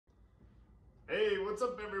Hey, what's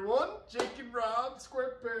up everyone? Jake and Rob,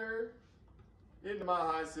 Square Pair, into my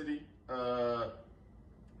high city. We're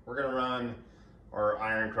gonna run our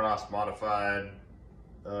Iron Cross modified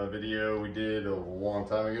video we did a long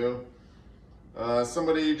time ago.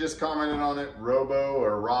 Somebody just commented on it, Robo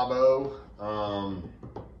or Robo.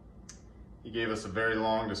 He gave us a very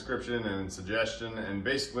long description and suggestion, and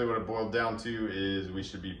basically what it boiled down to is we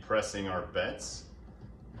should be pressing our bets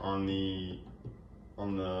on the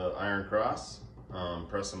Iron Cross.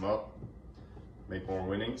 Press them up, make more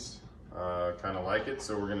winnings. Kind of like it,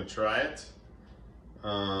 so we're gonna try it.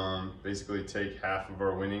 Basically take half of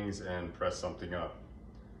our winnings and press something up.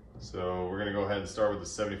 So we're gonna go ahead and start with the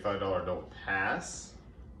 $75 don't pass.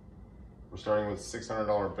 We're starting with a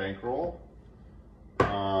 $600 bankroll.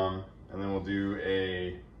 And then we'll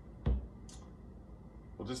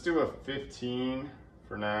just do a 15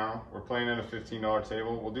 for now. We're playing at a $15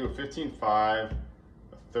 table. We'll do a 15-5,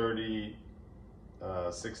 a 30,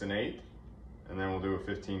 6 and 8, and then we'll do a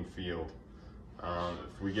 15 field.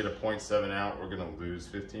 If we get a 0.7 out, we're gonna lose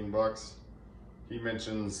 15 bucks. He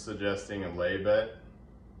mentions suggesting a lay bet.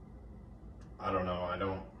 I don't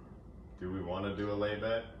know, do we want to do a lay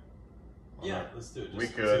bet? Yeah, let's do it. We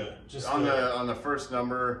could, on the first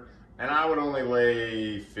number, and I would only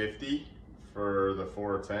lay 50 for the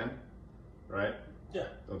 4 or 10, right? Yeah.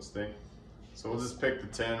 Don't you think? So we'll just pick the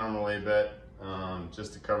 10 on the lay bet,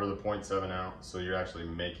 just to cover the 0.7 out, so you're actually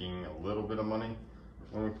making a little bit of money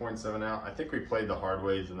when we 0.7 out. I think we played the hard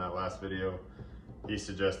ways in that last video. He's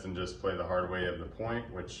suggesting just play the hard way of the point,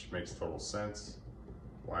 which makes total sense.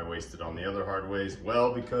 Why waste it on the other hard ways?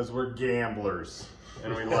 Well, because we're gamblers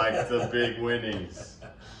and we like the big winnings.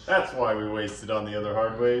 That's why we wasted on the other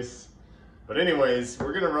hard ways. But anyways,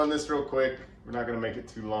 we're gonna run this real quick. We're not gonna make it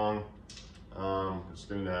too long. We're just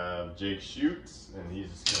gonna have Jake shoot, and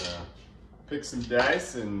he's just gonna pick some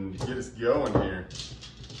dice and get us going here.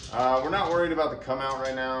 We're not worried about the come out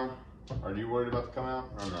right now. Are you worried about the come out?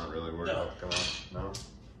 I'm not really worried about the come out. No?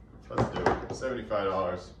 Let's do it.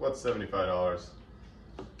 $75. What's $75?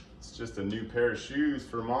 It's just a new pair of shoes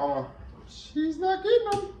for Mama. She's not getting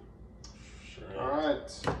them. Sure. All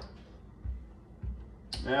right.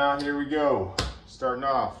 Now here we go. Starting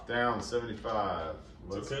off down 75.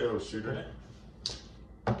 Let's go, shooter.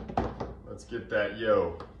 Okay. Let's get that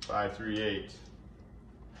yo. 538.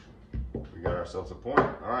 We got ourselves a point.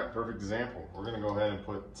 All right, perfect example. We're gonna go ahead and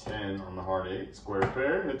put 10 on the hard 8. Square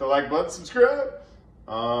pair. Hit the like button. Subscribe.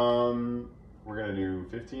 We're gonna do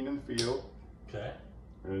 15 in the field. Okay.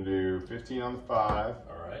 We're gonna do 15 on the 5.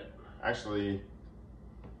 All right. Actually,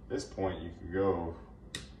 at this point you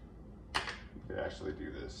could actually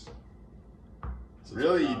do this. So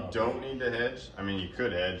really, you don't need to hedge. I mean, you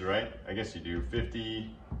could hedge, right? I guess you do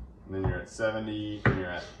 50, and then you're at 70, and you're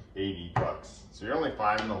at 80 bucks. So you're only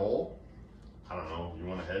 5 in the hole. I don't know. You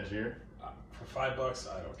want to hedge here? For $5,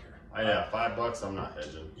 I don't care. Yeah, $5. I'm not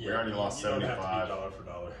hedging. Yeah, we already lost 75. Don't have to be dollar for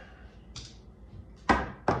dollar.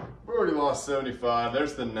 We already lost 75.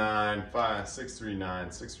 There's the 9. 5,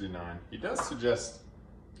 639, 639. He does suggest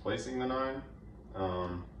placing the 9.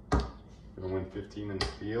 Gonna win 15 in the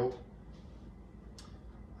field.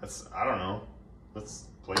 I don't know. Let's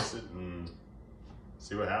place it and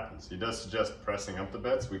see what happens. He does suggest pressing up the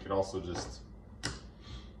bets. We could also just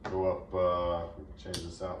go up, we can change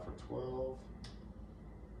this out for 12.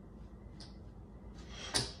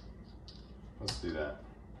 Let's do that.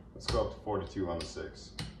 Let's go up to 42 on the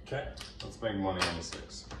 6. Okay. Let's make money on the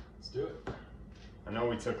 6. Let's do it. I know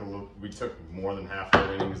we took more than half our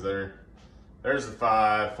winnings there. There's the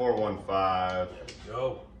 5, 4, 1, 5. There we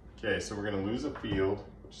go. Okay, so we're gonna lose a field,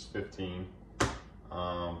 which is 15.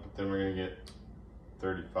 But then we're gonna get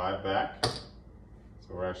 35 back.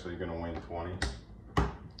 So we're actually gonna win 20.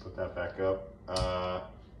 Put that back up.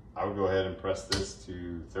 I would go ahead and press this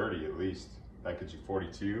to 30 at least. That gets you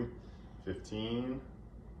 42, 15.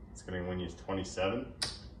 It's gonna win you 27,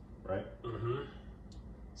 right? Mm-hmm.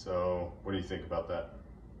 So what do you think about that?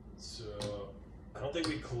 So I don't think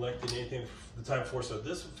we collected anything the time before. So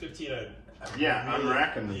this 15, I'm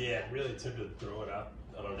racking. Yeah, really tempted to throw it out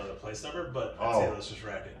on another place number, but I'd say let's just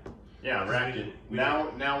rack it. Yeah, rack it.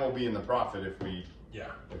 Now we'll be in the profit if we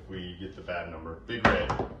get the bad number. Big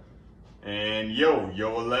red. And yo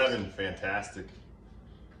 11, fantastic.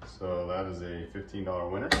 So that is a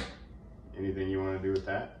 $15 winner. Anything you want to do with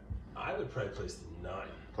that? I would probably place the 9.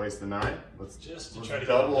 Place the 9? Let's try to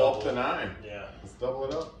double up the 9. Yeah. Let's double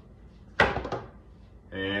it up.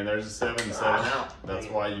 And there's a 7 and 7 out. That's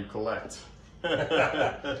why you collect.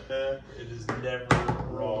 It is never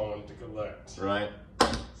wrong to collect. Right.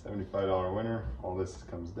 $75 winner. All this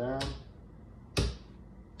comes down.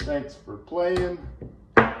 Thanks for playing.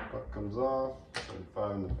 Buck comes comes off.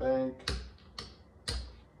 75 in the bank.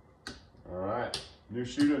 All right. New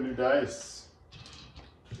shooter, new dice.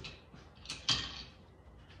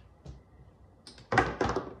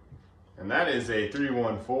 And that is a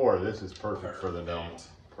 314. This is perfect for the don't.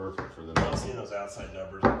 Perfect for the I'm don't. seeing those outside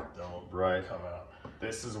numbers that don't Right. come out.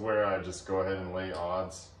 This is where I just go ahead and lay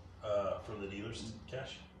odds. From the dealer's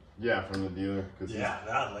cash? Yeah, from the dealer. Yeah,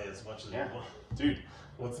 that'd lay as much as you want. Dude,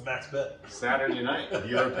 What's the max bet? Saturday night,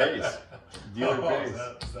 dealer pays. Dealer pays.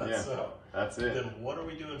 That's so. That's it. Then what are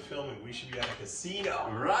we doing filming? We should be at a casino.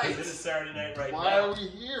 Right. 'Cause it is Saturday night right Why now. are we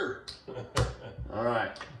here? All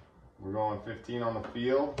right. We're going 15 on the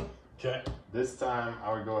field. Okay. This time,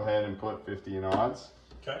 I would go ahead and put 50 in odds.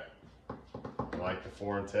 Okay. Like the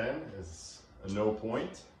 4 and 10 is a no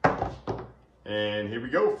point. And here we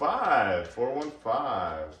go, 5, 4, 1,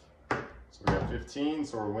 5. So we got 15,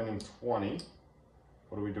 so we're winning 20.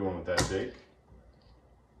 What are we doing with that, Jake?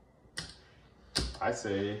 I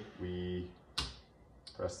say we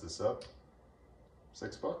press this up.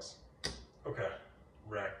 $6. Okay.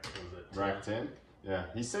 Rack, was it? Rack 10. Yeah,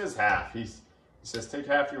 he says half. He says take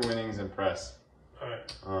half your winnings and press. All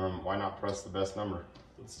right. Why not press the best number?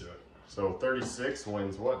 Let's do it. So 36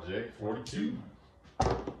 wins what, Jake? 42.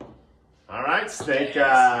 All right, snake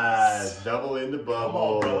eyes. Double in the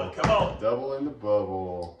bubble. Come on, brother. Come on. Double in the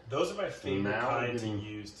bubble. Those are my favorite now we're kind getting- to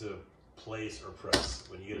use to place or press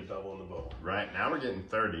when you get a double in the bubble. Right, now we're getting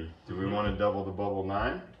 30. Do we want to double the bubble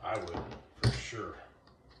 9? I would, for sure.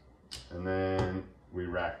 And then we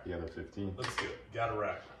rack the other 15. Let's do it. Got a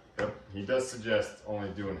rack. Yep, he does suggest only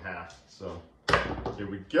doing half. So here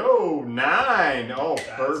we go. 9. Oh,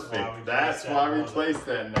 perfect. That's why we placed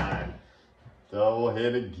that 9. Double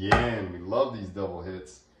hit again. We love these double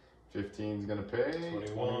hits. 15's going to pay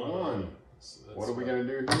 21. So What are we going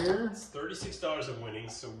to do here? It's $36 of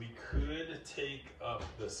winnings, so we could take up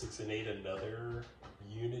the 6 and 8 another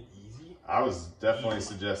unit easy. I was definitely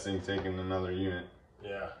suggesting taking another unit.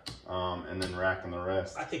 Yeah. And then racking the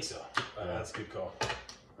rest. I think so. That's a good call.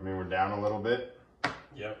 I mean, we're down a little bit.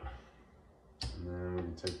 Yep. And then we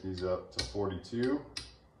can take these up to 42.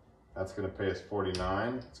 That's going to pay us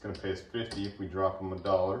 49. It's going to pay us 50 if we drop them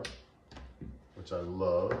 $1, which I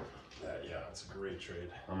love. Yeah, it's a great trade.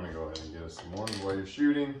 I'm going to go ahead and get us some ones while you're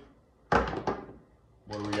shooting.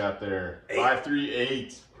 What do we got there? 8. 5, 3,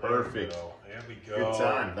 8. Perfect. There we go. Good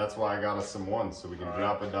time. That's why I got us some ones, so we can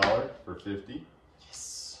drop $1 for 50.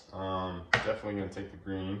 Yes. Definitely going to take the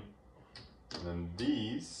green. And then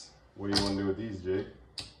these, what do you want to do with these, Jake?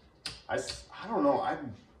 I don't know.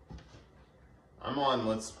 I'm on,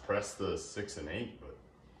 let's press the 6 and 8, but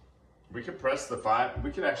we could press the 5. We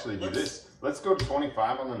could actually do this. Let's go to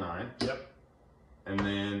 25 on the 9. Yep. And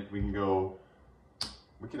then we can go,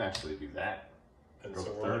 we can actually do that. And Go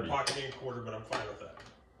so we're 30. pocketing a quarter, but I'm fine with that.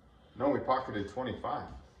 No, we pocketed 25.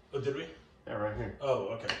 Oh, did we? Yeah, right here. Oh,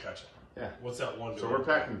 okay, gotcha. Yeah. What's that one So doing? we're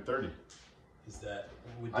packing 30. Is that,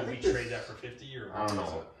 I did we think this- trade that for 50 or? I don't what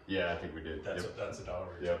was know. it? Yeah, I think we did. That's Yep. that's $1.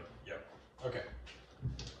 Yep. Yep. Okay.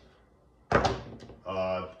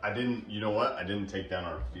 I didn't, you know what? I didn't take down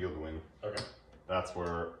our field win. Okay. That's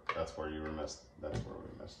where you were messed, that's where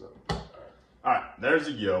we messed up. All right, there's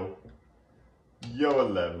a yo. Yo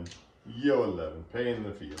 11. Yo 11. Pay in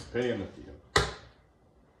the field. Pay in the field.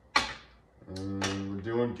 We're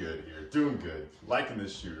doing good here. Doing good. Liking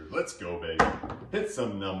this shooter. Let's go, baby. Hit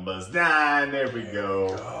some numbers. 9. There we go.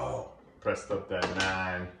 Oh. Pressed up that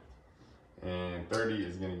 9. And 30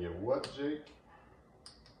 is going to get what, Jake?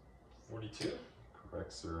 42.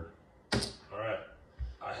 Correct, sir. All right.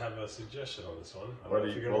 I have a suggestion on this one. I don't What know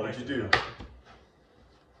if you're gonna would like you it do?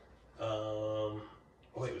 or not.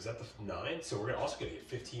 Wait, was that the 9? So we're also gonna get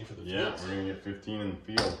 15 for the Yeah, field. we're going to get 15 in the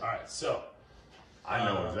field. All right. So I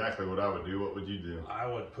know exactly what I would do. What would you do? I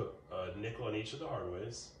would put a nickel in each of the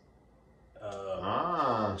hardways.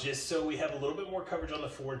 Just so we have a little bit more coverage on the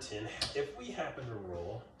 4 and 10. If we happen to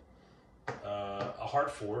roll a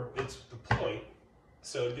hard 4, it's the point.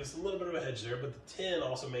 So it gives a little bit of a hedge there, but the 10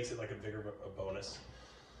 also makes it like a bigger a bonus.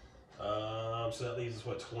 So that leaves us,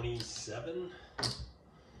 what, 27?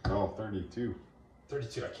 No, 32.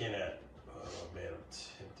 32, I can't add. Oh man, I'm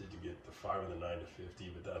tempted to get the 5 and the 9 to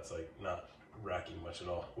 50, but that's like not racking much at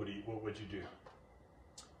all. What would you do?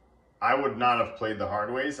 I would not have played the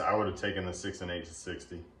hard ways. I would have taken the 6 and 8 to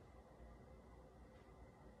 60.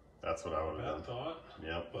 That's what I would have Bad done. thought.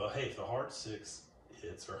 Yep. Well, hey, if the hard 6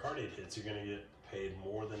 hits or hard 8 hits, you're gonna get paid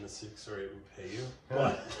more than the 6 or 8 would pay you.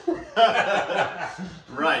 But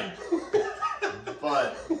Right.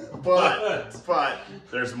 But but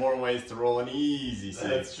there's more ways to roll an easy 6.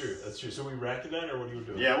 That's true. That's true. So we racking that, or what are you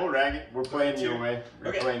doing? Yeah, we'll rack it. We're playing your way.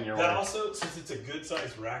 We're playing your way. That also, since it's a good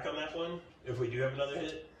sized rack on that one, if we do have another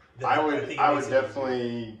hit, then I would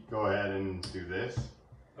definitely go ahead and do this.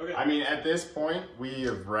 Okay. I mean, at this point, we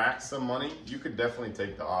have racked some money. You could definitely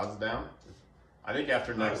take the odds down. I think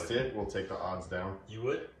after next hit, we'll take the odds down. You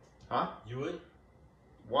would? Huh? You would?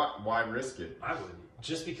 What? Why risk it? I wouldn't.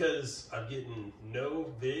 Just because I'm getting no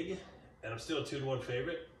vig, and I'm still a 2-to-1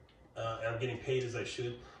 favorite, and I'm getting paid as I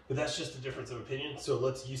should. But that's just a difference of opinion. So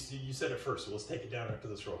you said it first, so let's take it down after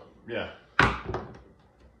this roll. Yeah.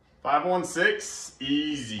 5-1-6,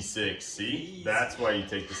 easy 6. See, easy. That's why you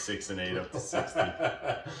take the 6 and 8 up to 60.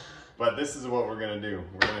 But this is what we're gonna do.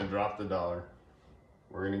 We're gonna drop the $1.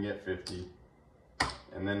 We're gonna get 50,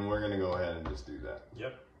 and then we're gonna go ahead and just do that.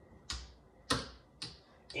 Yep.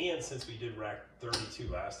 And since we did rack 32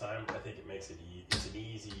 last time, I think it makes it it's an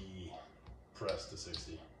easy press to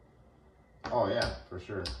 60. Oh yeah, for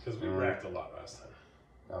sure. Because we racked a lot last time.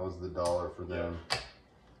 That was the $1 for them. Yep.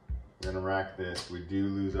 We're gonna rack this. We do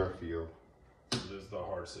lose our field. We lose the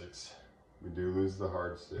hard 6. We do lose the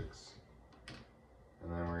hard 6.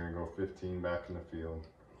 And then we're gonna go 15 back in the field.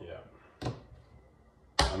 Yeah.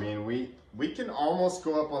 I mean, we can almost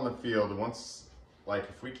go up on the field once, like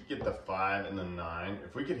if we could get the 5 and the 9,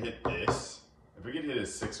 if we could hit this, if we could hit a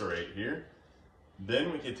 6 or 8 here,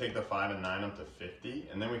 then we could take the 5 and 9 up to 50,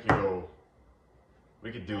 and then we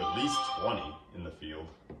could do at least 20 in the field.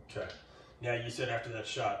 Okay. Now you said after that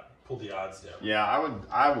shot, pull the odds down. Yeah,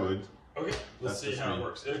 I would. Okay, let's see how it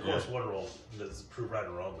works. And of course, one roll doesn't prove right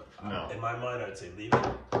or wrong, but no. In my mind, I'd say leave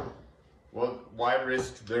it. Well, why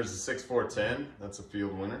risk? There's a 6-4-10. That's a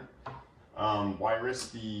field winner. Why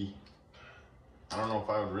risk the? I don't know if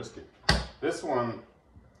I would risk it. This one,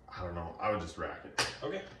 I don't know. I would just rack it.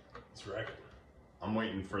 Okay, let's rack it. I'm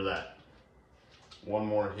waiting for that one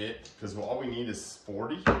more hit because all we need is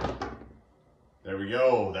 40. There we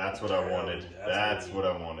go. That's what I wanted. That's what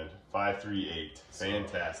I wanted. 5-3-8.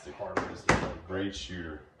 Fantastic. Hardway's down. Great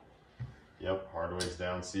shooter. Yep, Hardway's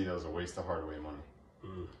down. See, that was a waste of Hardway money.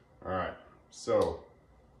 Mm. All right, so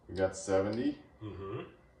we got 70. Mm-hmm.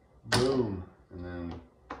 Boom. And then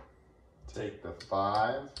take the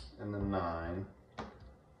 5 and the 9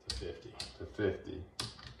 to 50. To 50.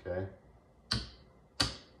 Okay.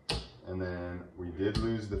 And then we did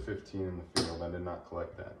lose the 15 in the field. I did not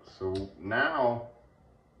collect that. So now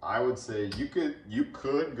I would say you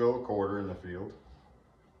could go a quarter in the field.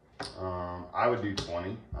 I would do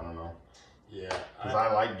 20. I don't know. Yeah. Because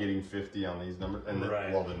I like getting 50 on these numbers. And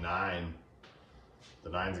right. The 9. The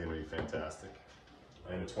 9's going to be fantastic.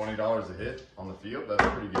 And $20 a hit on the field, that's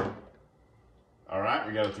pretty good. All right,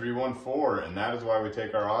 we got a 3-1-4, and that is why we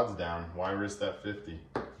take our odds down. Why risk that 50?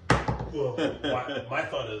 Well, my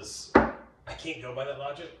thought is, I can't go by that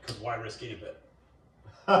logic, because why risk any bet?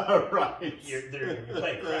 Right. You're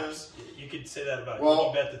playing craps. You could say that about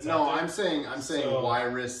any bet that's no, out there. I'm saying why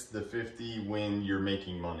risk the 50 when you're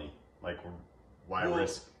making money? Like, why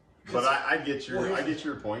risk? But I get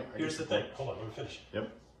your point. Here's the thing. Hold on, let me finish. Yep.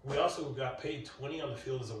 We also got paid 20 on the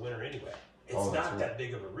field as a winner anyway. It's not that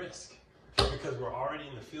big of a risk because we're already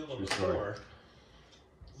in the field on the floor.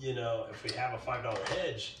 You know, if we have a $5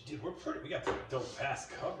 hedge, dude, we got the don't pass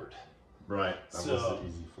covered. Right. That was the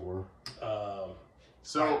easy 4.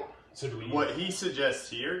 So do what he suggests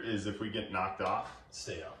here is if we get knocked off,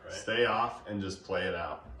 stay off, right? Stay off and just play it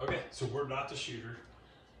out. Okay, so we're not the shooter.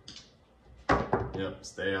 Yep,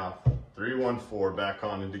 stay off. 3-1-4, back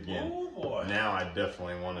on it again. Oh boy. Now I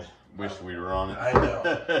definitely want to wish we were on it. I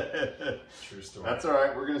know. True story. That's all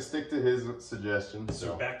right. We're going to stick to his suggestion.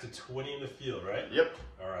 So back to 20 in the field, right? Yep.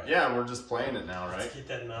 All right. Yeah, we're just playing it now, right? Let's get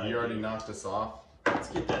that 9. You already knocked us off. Let's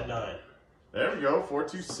get that 9. There we go,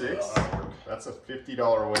 4-2-6. That's a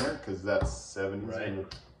 $50 winner because that's 70 going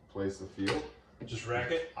to place the field. Just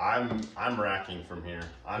rack it? I'm racking from here.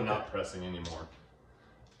 I'm not pressing anymore.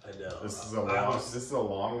 I know. This is a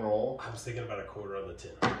long roll. I was thinking about a quarter on the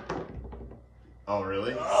 10. Oh,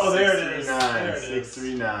 really? Oh, there it is.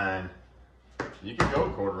 6-3-9. You can go a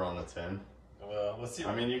quarter on the 10. Well, let's see.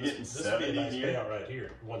 I mean, you're getting 70 this would be a nice here. payout right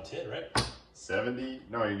here. 110, right? 70?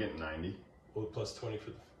 No, you're getting 90. Well, plus 20 for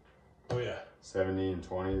the... Oh, yeah. 70 and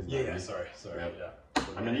 20 is 90. Yeah, sorry. Yep. Yeah.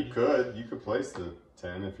 I mean, you could place the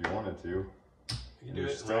 10 if you wanted to. You can do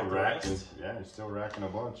it. Still racking. Yeah, you're still racking a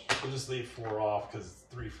bunch. We'll just leave 4 off because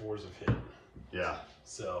 3 4s have hit. Yeah.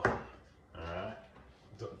 So. All right.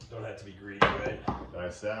 Don't have to be greedy, right?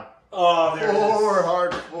 Dice out. Oh, there 4, it is.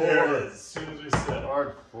 hard 4. There it is. As soon as we said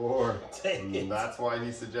hard 4. Dang it. That's why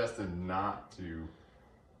he suggested not to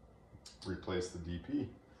replace the DP.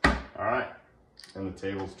 All right. And the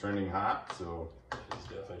table's trending hot, so. It's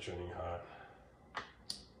definitely trending hot.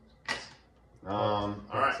 All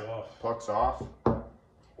right, puck's off.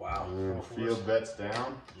 Wow. And field bets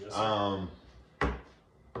down. Yes,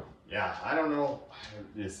 yeah, I don't know.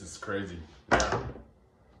 This is crazy. Yeah.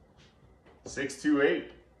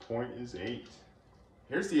 628. Point is 8.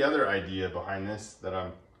 Here's the other idea behind this that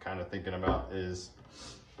I'm kind of thinking about is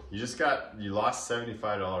you lost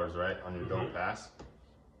 $75, right, on your don't pass.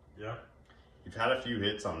 Yeah. You've had a few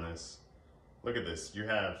hits on this. Look at this. You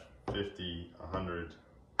have 50, 100,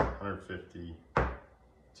 150,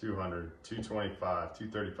 200, 225,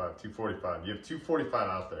 235, 245. You have 245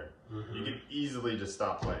 out there. You can easily just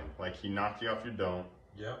stop playing. Like he knocked you off your don't.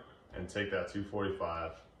 Yep. And take that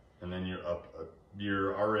 245, and then you're up.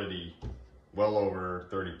 You're already well over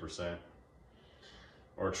 30%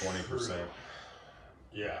 or 20%.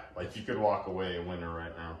 Yeah. Like you could walk away a winner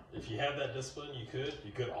right now. If you had that discipline, you could.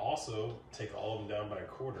 You could also take all of them down by a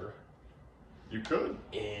quarter. You could.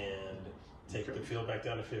 And take the field back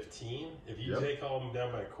down to 15. If you take all of them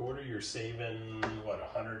down by a quarter, you're saving, what,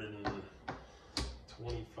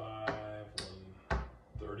 125,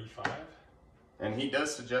 135? And he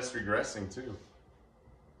does suggest regressing too.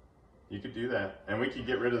 You could do that. And we could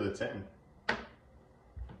get rid of the 10.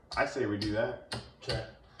 I say we do that. Okay.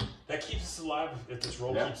 That keeps us alive if this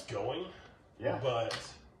roll keeps going. Yeah. But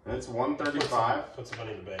and it's 135. Puts some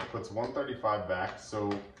money in the bank. Puts 135 back.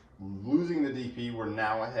 So losing the DP, we're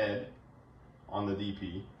now ahead on the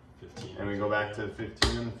DP. 15. And we go back to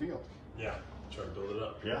 15 in the field. Yeah. Try to build it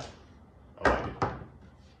up. Yeah. I like it.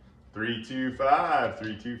 325.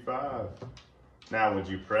 325. Now, would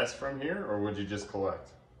you press from here or would you just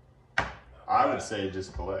collect? I would say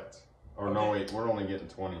just collect. Or no, wait, we're only getting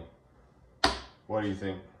 20. What do you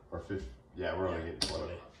think? Or 50? Yeah, we're only getting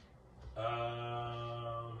 20.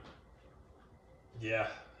 Yeah,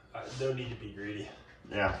 no need to be greedy.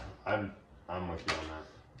 Yeah, I'm with you on that.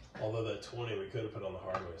 Although that 20 we could have put on the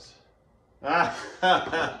hardways.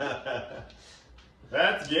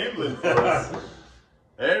 That's gambling for us.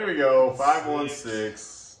 There we go,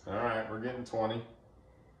 516. All right, we're getting 20.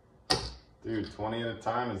 Dude, 20 at a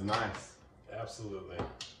time is nice. Absolutely.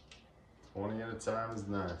 20 at a time is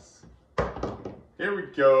nice. Here we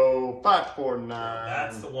go, 549.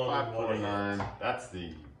 That's the one. 549.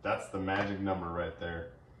 That's the magic number right there.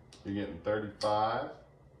 You're getting 35,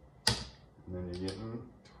 and then you're getting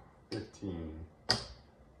 15.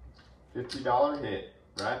 $50 hit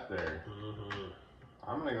right there.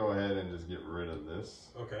 I'm gonna go ahead and just get rid of this.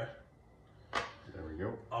 Okay. There we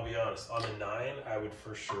go. I'll be honest. On the 9, I would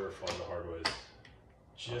for sure fund the hardways,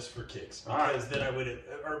 just for kicks, because then I would,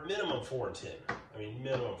 or minimum 4 and 10. I mean,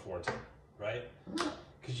 minimum 4 and 10, right?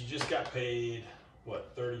 Because you just got paid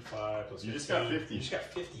what, 35 plus 15. You just got 50. You just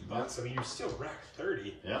got $50. I mean, you still racked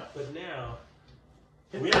 30. Yeah. But now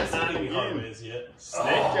we haven't seen any hardways yet. Snake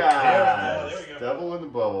eyes. There we go. Double in the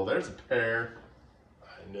bubble. There's a pair.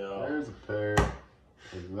 I know. There's a pair.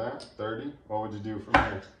 Is that 30? What would you do from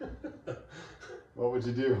here? What would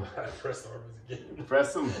you do? I press the hardways again.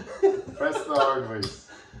 Press them. Press the hardways.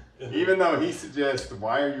 Even though he suggests,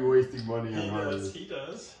 why are you wasting money on hardways? He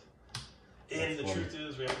does. And the truth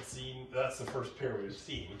is, we haven't seen, that's the first pair we've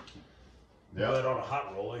seen. Yeah. But on a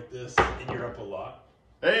hot roll like this, and you're up a lot.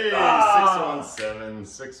 Hey, 617,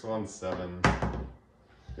 617.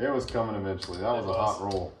 It was coming eventually. That was a hot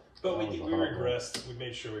roll. But we regressed. We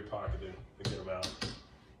made sure we pocketed to get them out.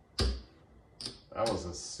 That was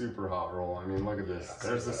a super hot roll. I mean, look at this.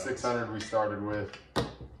 There's the 600 we started with.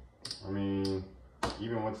 I mean,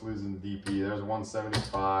 even with losing the DP, there's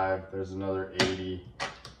 175. There's another 80.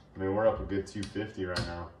 I mean, we're up a good 250 right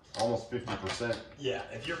now. Almost 50%. Yeah,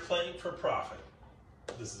 if you're playing for profit,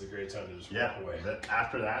 this is a great time to just walk away.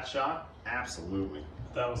 After that shot, absolutely.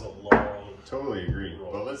 That was a long Totally agree.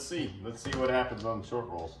 roll. Well, let's see. Let's see what happens on short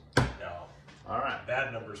rolls. Now, all right.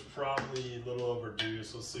 bad numbers probably a little overdue,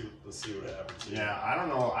 so let's see what happens here. Yeah, I don't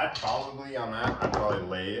know. I'd probably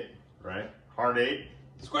lay it, right? Hard 8.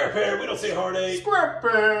 Square pair, we don't say hard 8. Square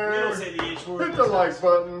pair. We don't say the H word. Hit the like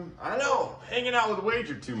button. I know. Hanging out with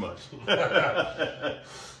Wager too much.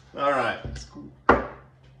 All right.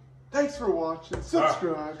 Thanks for watching.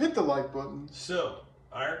 Subscribe. Right. Hit the like button. So,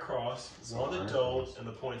 iron cross, on the don't, and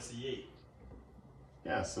the point's the 8.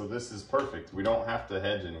 Yeah, so this is perfect. We don't have to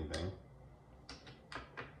hedge anything.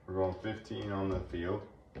 We're going 15 on the field.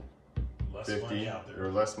 Less 50 money out there.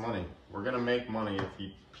 or less money. We're going to make money if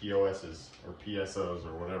he POSs or PSOs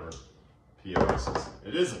or whatever. POSs.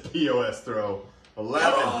 It is a POS throw.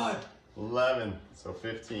 11. God. 11. So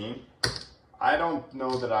 15. I don't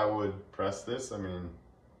know that I would press this. I mean,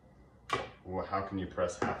 how can you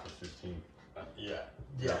press half of 15? I Yeah,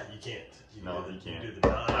 you can't. You can't. You do the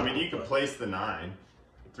 9. I mean, you can place the 9.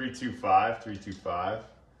 325, 325.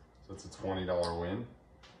 So it's a $20 win.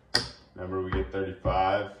 Remember, we get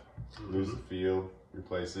 35, lose the field,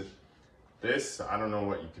 replace it. This, I don't know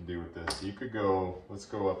what you could do with this. You could go, let's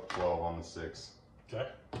go up 12 on the 6. Okay.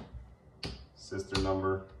 Sister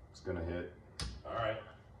number is going to hit. All right.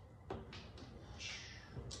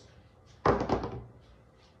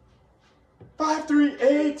 Five, 3,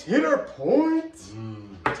 8, hit our point.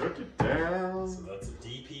 Took it down. So that's a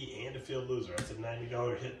DP and a field loser. That's a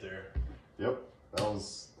 $90 hit there. Yep, that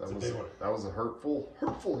was a big one. That was a hurtful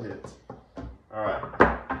hit. All right.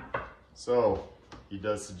 So he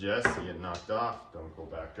does suggest you get knocked off. Don't go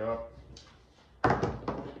back up.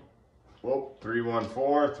 Whoa,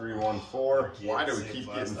 314, 314. Why do we keep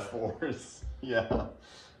getting 4s? Yeah.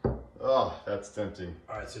 Oh, that's tempting.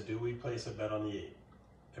 All right. So do we place a bet on the 8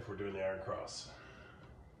 if we're doing the Iron Cross?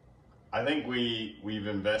 I think we've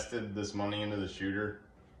invested this money into the shooter.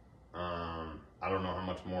 I don't know how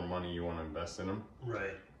much more money you want to invest in him.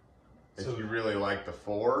 Right. If you really like the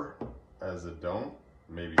 4 as a don't,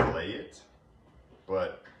 maybe lay it.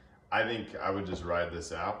 But I think I would just ride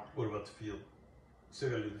this out. What about the field? Still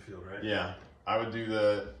gotta do the field, right? Yeah, I would do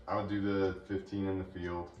the 15 in the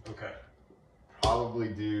field. Okay. Probably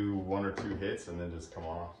do 1 or 2 hits and then just come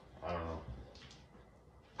off. I don't know.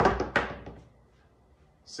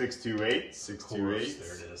 628, 628.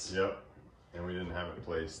 There it is. Yep. And we didn't have it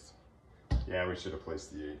placed. Yeah, we should have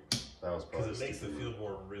placed the 8. That was probably because it makes the field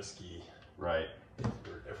more risky. Right.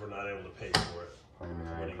 If we're not able to pay for it. Playing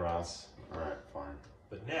the Iron Cross. All right, fine.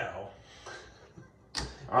 But now.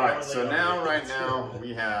 All right, so now, right now,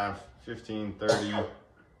 we have 15, 30,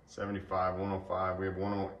 75, 105. We have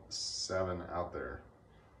 107 out there.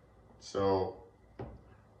 So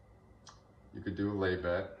you could do a lay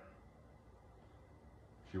bet.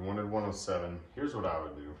 If you wanted 107, here's what I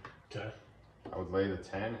would do. Okay. I would lay the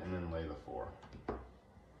 10 and then lay the 4.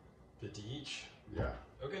 50 each? Yeah.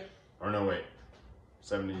 Okay. Or no, wait.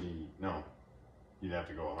 70, no. You'd have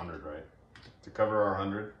to go 100, right? To cover our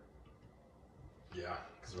 100. Yeah,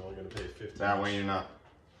 because we're only going to pay 50 That each. way you're not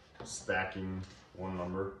stacking one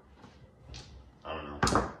number. I don't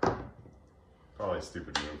know. Probably a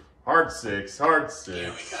stupid move. Hard 6, hard 6.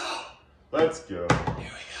 Here we go. Let's go.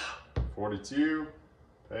 Here we go. 42.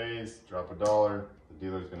 Pays, drop $1. The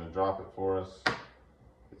dealer's gonna drop it for us.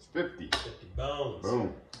 It's 50. 50 bones.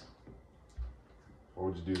 Boom. What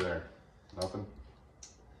would you do there? Nothing?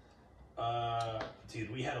 Dude,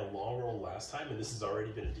 we had a long roll last time, and this has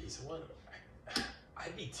already been a decent one.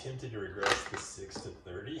 I'd be tempted to regress the 6 to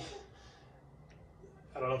 30.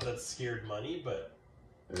 I don't know if that's scared money, but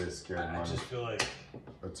It is scared money. I just feel like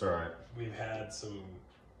That's all right. we've had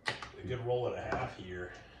a good roll and a half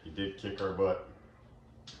here. You did kick our butt.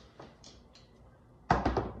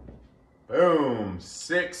 Boom!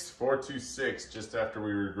 6, 426, just after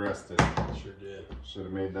we regressed it. Sure did. Should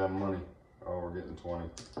have made that money. Oh, we're getting 20.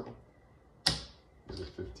 Is it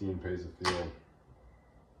 15 pays a field?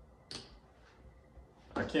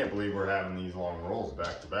 I can't believe we're having these long rolls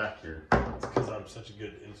back to back here. It's because I'm such a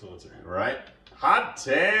good influencer. Right? Hot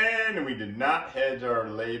 10! We did not hedge our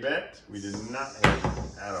lay bet. We did not hedge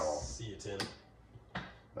at all. See you, 10.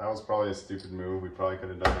 That was probably a stupid move. We probably could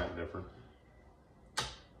have done that different.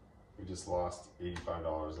 We just lost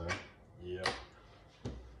 $85 there. Yep.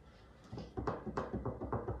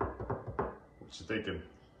 What you thinking?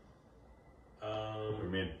 We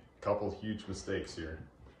made a couple huge mistakes here.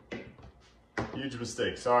 Huge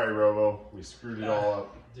mistake. Sorry, Robo. We screwed it all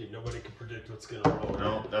up. Dude, nobody can predict what's going to roll.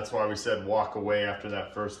 No, that's why we said walk away after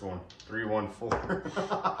that first one. 314.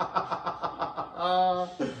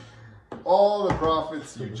 All the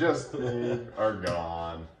profits you just made are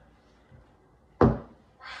gone. Wow.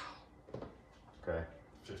 Okay.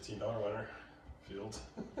 $15 winner. Field.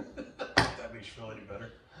 That makes you feel any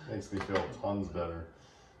better. Makes me feel tons better.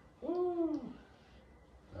 Woo.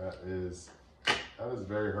 That is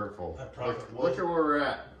very hurtful. That profit Look at where we're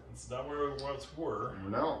at. It's not where we once were.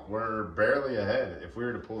 No, we're barely ahead if we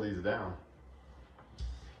were to pull these down.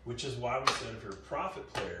 Which is why we said if you're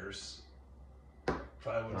profit players,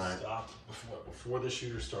 probably would have stopped before the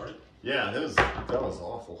shooter started. Yeah, that was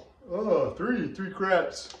awful. Oh, three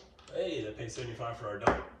craps. Hey, that paid 75 for our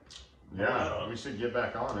double. Yeah, we should get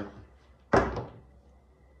back on it.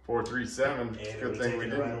 437. It's a good thing we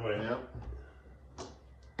didn't. Right away. Yep.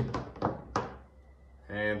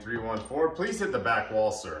 And 314. Please hit the back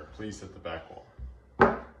wall, sir. Please hit the back wall.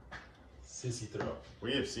 Sissy throw.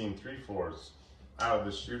 We have seen 3 4s out of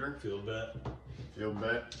the shooter. Field bet. Field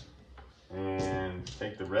bet. And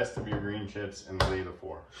take the rest of your green chips and lay the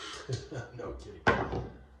 4. No kidding.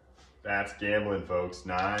 That's gambling, folks.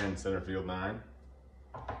 9, center field 9.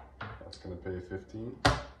 That's going to pay 15.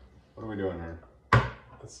 What are we doing here?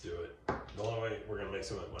 Let's do it. The only way we're going to make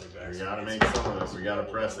some of that money back. We got to make some of this. We got to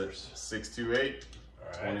press it. 628.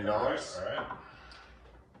 $20. All right.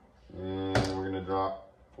 And we're going to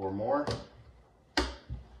drop 4 more.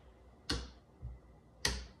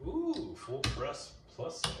 Ooh, full press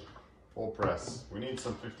plus some. Full press. We need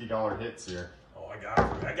some $50 hits here. Oh, I got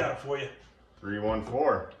it. I got it for you.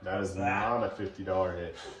 314. That is not a $50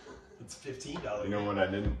 hit. It's $15. You know what I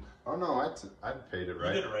didn't? Oh no, I paid it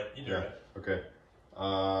right. You did it right. You did it right. Okay.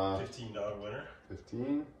 $15 winner.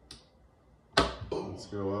 15. Boom. Let's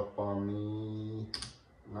go up on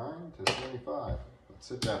the 9 to 25. Let's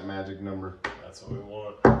hit that magic number. That's what we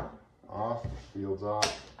want. Off. Field's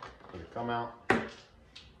off. Gonna come out.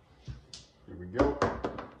 Here we go.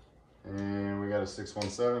 And we got a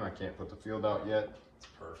 617. I can't put the field out yet.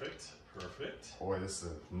 Perfect. Perfect. Boy, this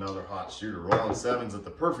is another hot shooter. Rolling 7s at the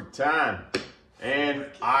perfect time. And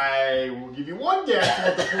I will give you one guess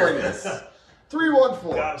what the point is.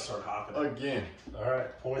 314. Gotta start hopping. Again. All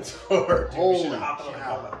right, points for. Holy hop on the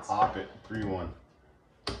cow. comments. Hop it. 3-1.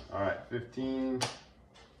 All right, 15.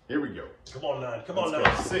 Here we go. Come on, 9. Come on, Let's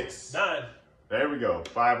 9. go. 6. 9. There we go.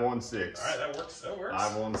 516. All right, that works. That works.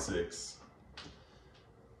 516.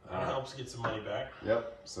 That helps get some money back.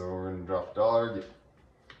 Yep. So we're gonna drop $1. Get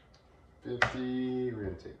 50. We're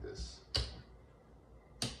gonna take this.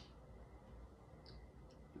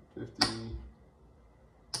 50.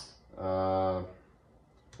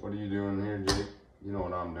 What are you doing here, Jake? You know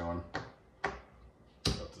what I'm doing.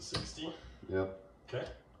 Up to 60. Yep. Okay.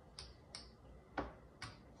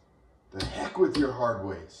 The heck with your hard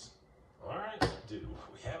ways. All right, dude.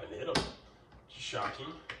 We haven't hit them.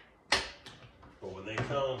 Shocking. But when they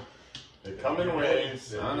come, They come in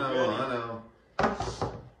waves. I know, ready. I know.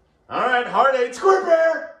 All right, hard 8 square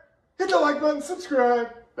bear. Hit the like button, subscribe.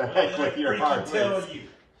 The heck with your hard ways. You.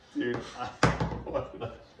 Dude, what did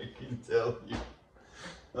I freaking tell you?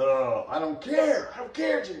 Oh, I don't care. I don't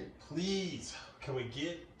care, Jake. Please, can we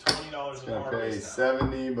get $20 It's in gonna hard pay ways now?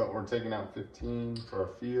 70, but we're taking out 15 for our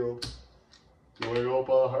field. Do you want to go up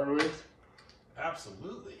on the hard ways?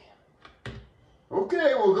 Absolutely.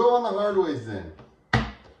 Okay, we'll go on the hard ways then.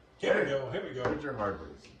 Here we go. Here we go. Where's your hard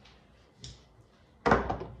ways?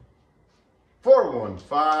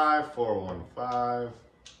 415, 415.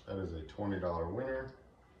 That is a $20 winner.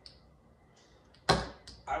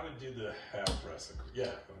 I would do the half press. Yeah,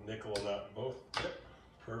 a nickel on that. Both. Yep.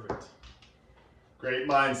 Perfect. Great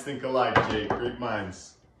minds think alike, Jake. Great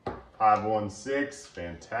minds. 516,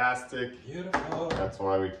 fantastic. Beautiful. That's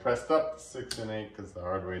why we pressed up to 6 and 8 because the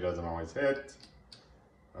hard way doesn't always hit.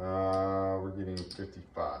 We're getting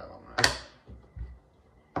 55 on that.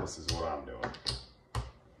 This is what I'm doing.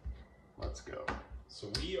 Let's go. So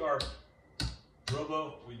we are,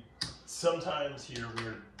 Robo, sometimes here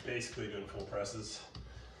we're basically doing full presses,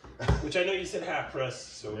 which I know you said half press,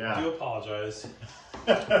 so Yeah. I do apologize.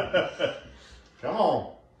 Come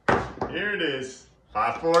on. Here it is.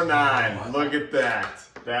 549. Look at that.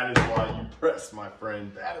 That is why you press, my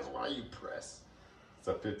friend. That is why you press. It's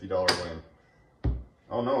a $50 win.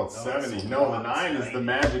 Oh no, it's 70. No, the 9 is the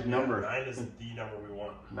magic number. 9 is the number we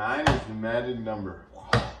want. 9 is the magic number.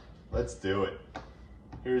 Let's do it.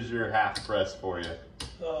 Here's your half press for you.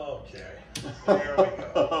 Okay. There we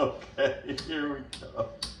go. Okay, here we go.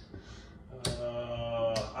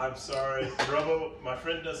 I'm sorry, Robo. My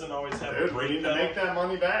friend doesn't always have a Dude, we brake need to pedal. make that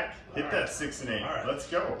money back. Hit All that right. 6 and 8. All right. Let's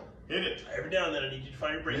go. Hit it. Every now and then I need you to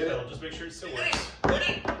find your brake Hit it. pedal. Just make sure it still works.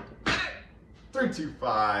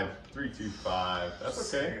 325. 325.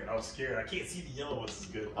 That's okay. I was scared. I can't see the yellow ones as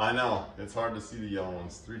good. I know. It's hard to see the yellow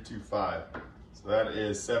ones. 325. So that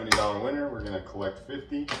is $70 winner. We're going to collect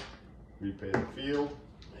 50. Repay the field.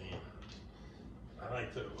 Man, I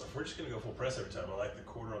like the. If we're just gonna go full press every time, I like the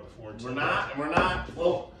quarter on the 4 and 10. We're not.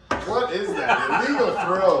 Well, what is that? Illegal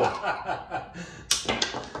throw.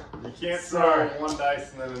 You can't throw one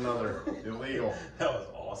dice and then another. Illegal. That was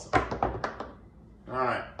awesome. All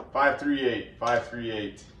right. 538.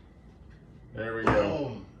 538. There we go.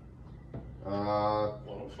 Boom.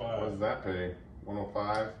 105. What does that pay?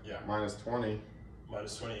 105? Yeah. Minus 20.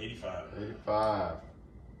 Minus 20, 85. 85.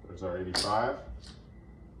 There's our 85.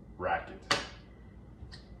 Racket.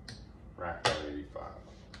 Rack out 85.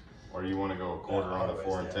 Or you want to go a quarter on the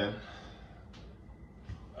 4 and 10?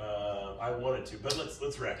 I wanted to, but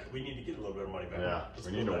let's rack it. We need to get a little bit of money back. Yeah, Let's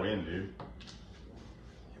we need to go back. win, dude.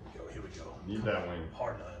 Here we go. Need that win.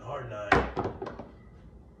 Hard 9, hard 9.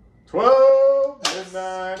 12,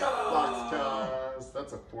 midnight, boxcars.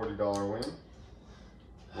 That's a $40 win.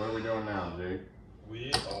 What are we doing now, Jake?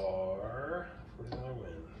 We are $40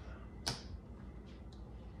 win.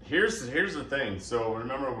 Here's the thing. So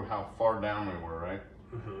remember how far down we were, right?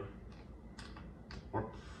 Mm-hmm. We're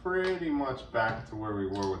pretty much back to where we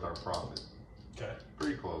were with our profit. Okay.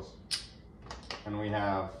 Pretty close. And we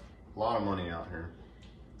have a lot of money out here.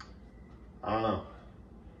 I don't know.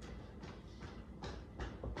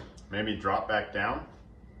 Maybe drop back down?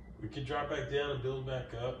 We could drop back down and build back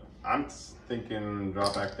up. I'm thinking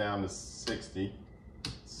drop back down to 60.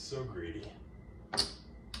 So greedy.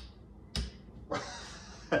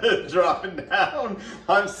 Dropping down.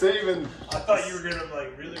 I'm saving. I thought you were gonna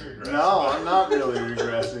like really regress. No, I'm not really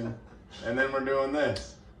regressing. And then we're doing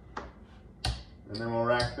this. And then we'll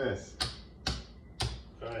rack this.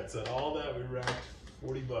 Alright, so all that we racked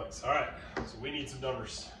 $40. Alright, so we need some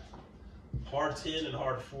numbers. Hard 10 and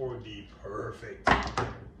hard 4 would be perfect.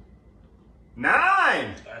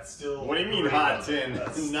 9! That's still. What do you mean great hot number. 10?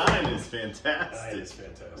 That's 9 is fantastic. 9 is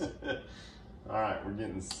fantastic. Alright, we're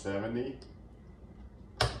getting 70.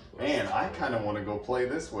 Man, I kind of want to go play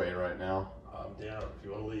this way right now. I'm down if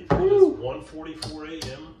you want to leave. It is 1:44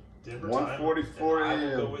 a.m. Denver time. 1:44 and I will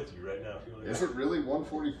a.m. go with you right now if you want to. Is it really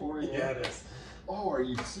 1:44 a.m.? Yeah, it is. Oh, are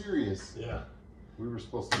you serious? Yeah. We were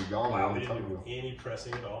supposed to be gone a Wow, long we didn't time do ago. any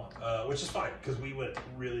pressing at all, which is fine because we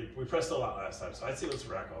pressed a lot last time. So I'd say let's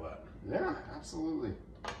rack all that. Yeah, absolutely.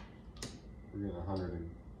 We're getting 100 in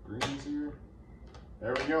greens here.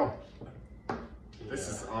 There we go. This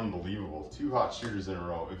is unbelievable. 2 hot shooters in a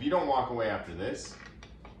row. If you don't walk away after this,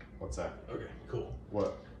 what's that? Okay, cool.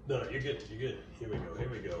 What? No, you're good. You're good. Here we go. Here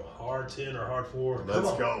we go. Hard 10 or hard 4.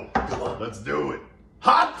 Let's go. Come on. Let's do it.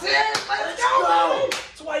 Hot 10! Let's go! Go!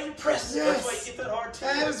 That's why you press it. Yes. That's why you get that hard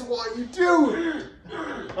 10. That is why you do it.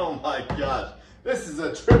 Oh my gosh. This is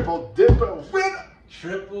a triple dipper winner.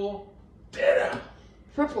 Triple dinner.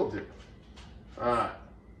 Triple dipper. Alright.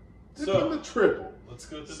 So, Dipping the triple. Let's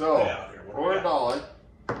go to the So, payout here. What do for we $1,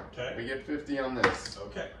 got? Okay. we get 50 on this.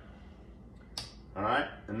 Okay. Alright,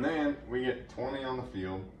 and then we get 20 on the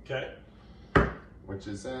field, Okay. which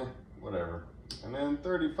is whatever. And then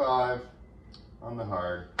 35 on the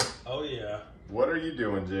hard. Oh yeah. What are you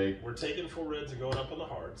doing, Jake? We're taking 4 reds and going up on the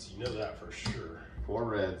hards. You know that for sure. 4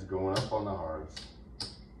 reds going up on the hards.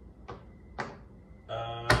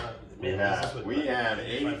 Man, We have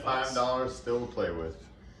 $85 still to play with.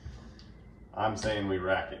 I'm saying we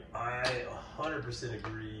rack it. I 100%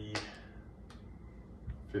 agree.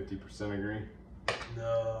 50% agree?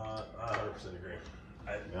 No, I 100% agree.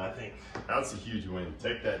 I think That's a huge win.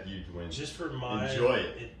 Take that huge win. just for my Enjoy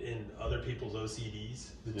it. in other people's OCDs,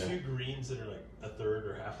 the Yeah. 2 greens that are like a third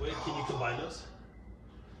or halfway, can you combine those?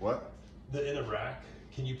 What? In a rack,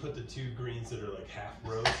 can you put the 2 greens that are like half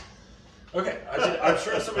rows? Okay, I'm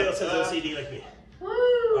sure somebody else has OCD like me. Woo!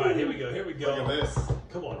 All right, here we go. Here we go. Look at this.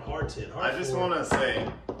 Come on, hard 10, hard I just 4. want to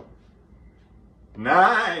say,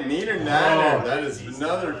 9, neater niner. Oh, That is geez,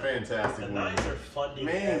 another the fantastic The one. 9s are funding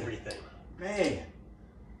Man. everything. Man,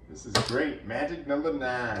 this is great. Magic number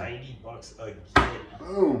 9. $90 again.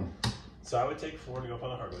 Boom. So I would take 4 to go up on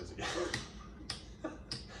the hardwoods again.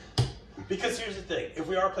 Because here's the thing: if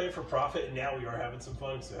we are playing for profit, and now we are having some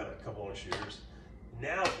fun, because we had a couple of shooters.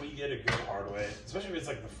 Now, if we get a good hardway, especially if it's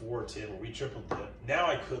like the 4 or 10 where we triple dip, now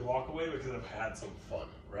I could walk away because I've had some fun,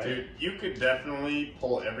 right? Dude, you could definitely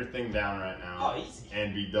pull everything down right now. Oh, easy.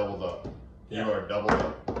 And be doubled up. Yeah. You are doubled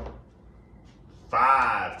up.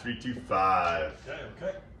 5, 3, 2, 5.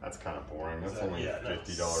 Okay. That's kind of boring. That's That- only yeah, a no,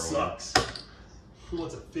 $50 win. sucks. Who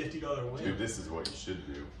wants a $50 win? Dude, this is what you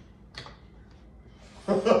should do.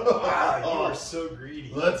 Wow, you are so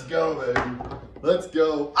greedy. Let's go, baby. Let's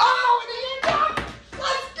go. Oh, it is up.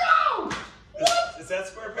 Let's go. Is that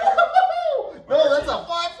square pair? No, that's a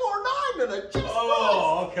 549 and a just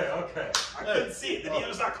Oh, okay. I couldn't see it. The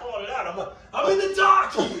dealer's not calling it out. I'm in the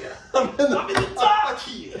dock here. I'm in the dock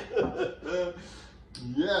here.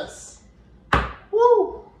 Yes.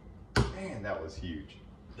 Woo. Man, that was huge.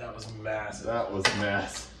 That was massive. That was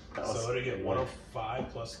massive. That was So what do you get? 105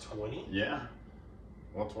 plus 20? Yeah.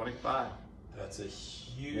 125. That's a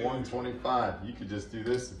huge. 125. You could just do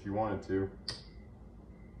this if you wanted to.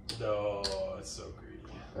 No, it's so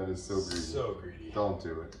greedy. That is so greedy. So greedy. Don't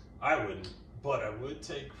do it. I wouldn't, but I would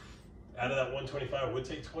take, out of that 125, I would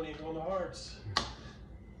take 20 and go on the hards.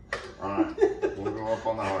 Alright. We'll go up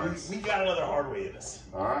on the hards. We got another hard way in us.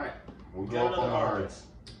 Alright. We'll We go got up on the another hard hards.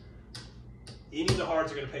 Any of the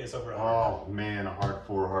hards are going to pay us over 100. Oh man, a hard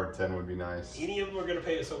 4, hard 10 would be nice. Any of them are going to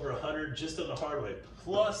pay us over 100 just on the hard way,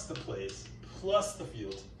 plus the plays, plus the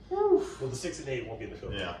field. Well, the 6 and 8 won't be in the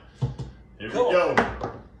field. Yeah. Here we Come on.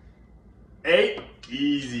 go. 8.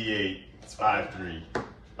 Easy 8. That's 5-3.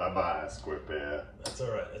 Bye-bye, square pair. That's all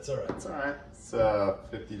right. That's all right. That's alright. It's a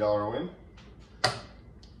 $50 win.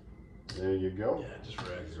 There you go. Yeah, just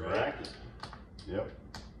rack. Just rack it. Yep.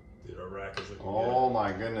 Dude, our rack is looking Oh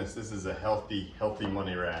my goodness, this is a healthy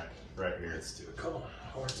money rack right here. Let's do it. Come on.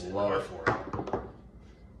 Love it. R4.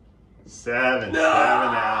 7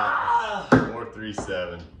 out.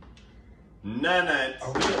 4-3-7. None.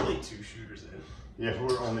 Are we only 2 shooters in? Yeah,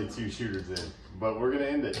 we're only 2 shooters in, but we're gonna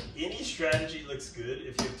end it. Any strategy looks good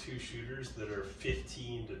if you have 2 shooters that are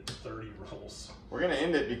 15 to 30 rolls. We're gonna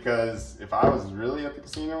end it because if I was really at the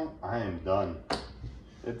casino, I am done.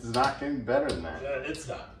 It's not getting better than that. It's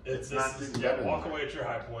not. It's not getting better. Walk away at your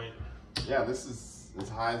high point. Yeah, this is as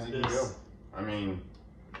high as you can go. I mean,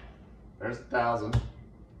 there's 1,000.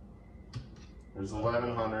 There's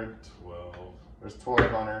 1,100. 12. There's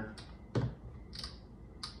 1,200.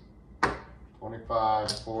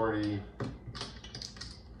 25, 40,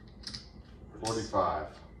 45.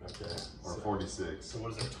 Okay. Or 46. So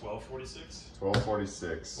what is it, 1246?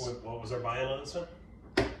 1246. What was our buy-in on this one?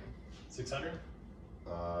 600?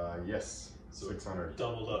 Yes, So 600.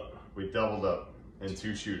 Doubled up. We doubled up in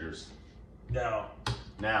 2 shooters. Now,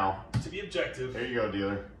 Now, to be objective, there you go,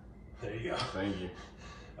 dealer. there you go. Thank you.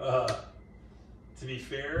 To be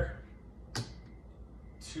fair,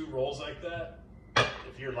 2 rolls like that,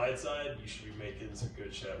 if you're light side, you should be making some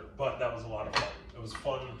good cheddar. But that was a lot of fun. It was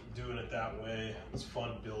fun doing it that way. It was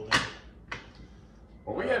fun building.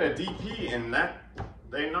 Well, we had a DP, and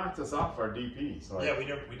they knocked us off our DP. So Yeah, we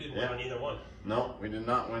didn't win on either one. No, we did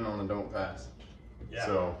not win on the don't pass. Yeah.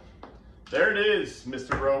 So there it is,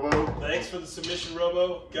 Mr. Robo. Thanks for the submission,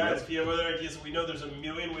 Robo. Guys, Yep. if you have other ideas, we know there's a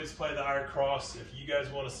million ways to play the Iron Cross. If you guys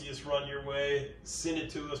want to see us run your way, send it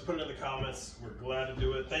to us, put it in the comments. We're glad to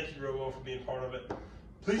do it. Thank you, Robo, for being part of it.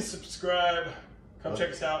 Please subscribe. Come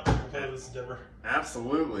check us out. We'll play this in Denver.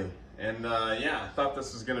 Absolutely. And yeah, I thought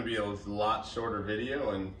this was going to be a lot shorter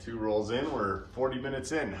video, and 2 rolls in, we're 40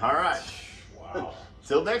 minutes in. All right. Wow.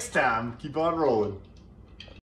 Till next time, keep on rolling.